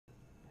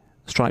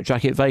Striped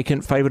Jacket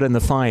vacant, favoured in the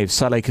 5,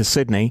 Salake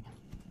Sydney.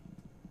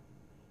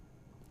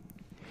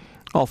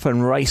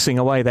 Often racing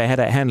away, they head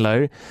at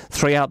Henlow.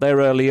 3 out there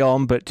early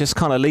on, but just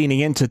kind of leaning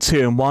into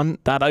 2 and 1.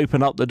 That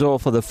opened up the door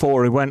for the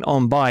 4 who went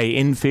on by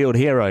Infield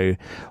Hero.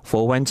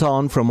 4 went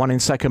on from 1 in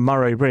second,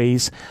 Murray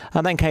Breeze.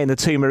 And then came the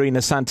 2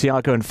 Marina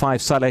Santiago and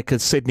 5 Salek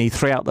at Sydney.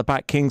 3 out the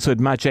back,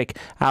 Kingswood Magic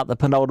out the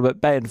penultimate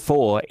bed.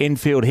 4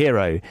 Infield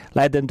Hero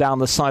led them down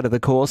the side of the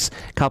course.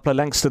 Couple of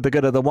lengths to the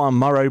good of the 1,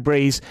 Murray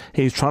Breeze.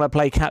 He's trying to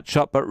play catch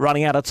up, but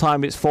running out of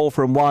time. It's 4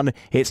 from 1.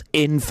 It's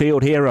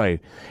Infield Hero.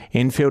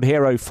 Infield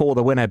Hero for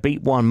the winner.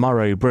 Beat 1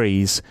 Murray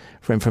Breeze.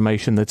 For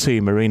information, the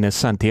 2 Marina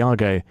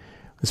Santiago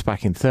was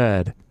back in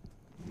 3rd.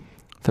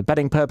 For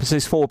betting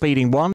purposes, 4 beating 1.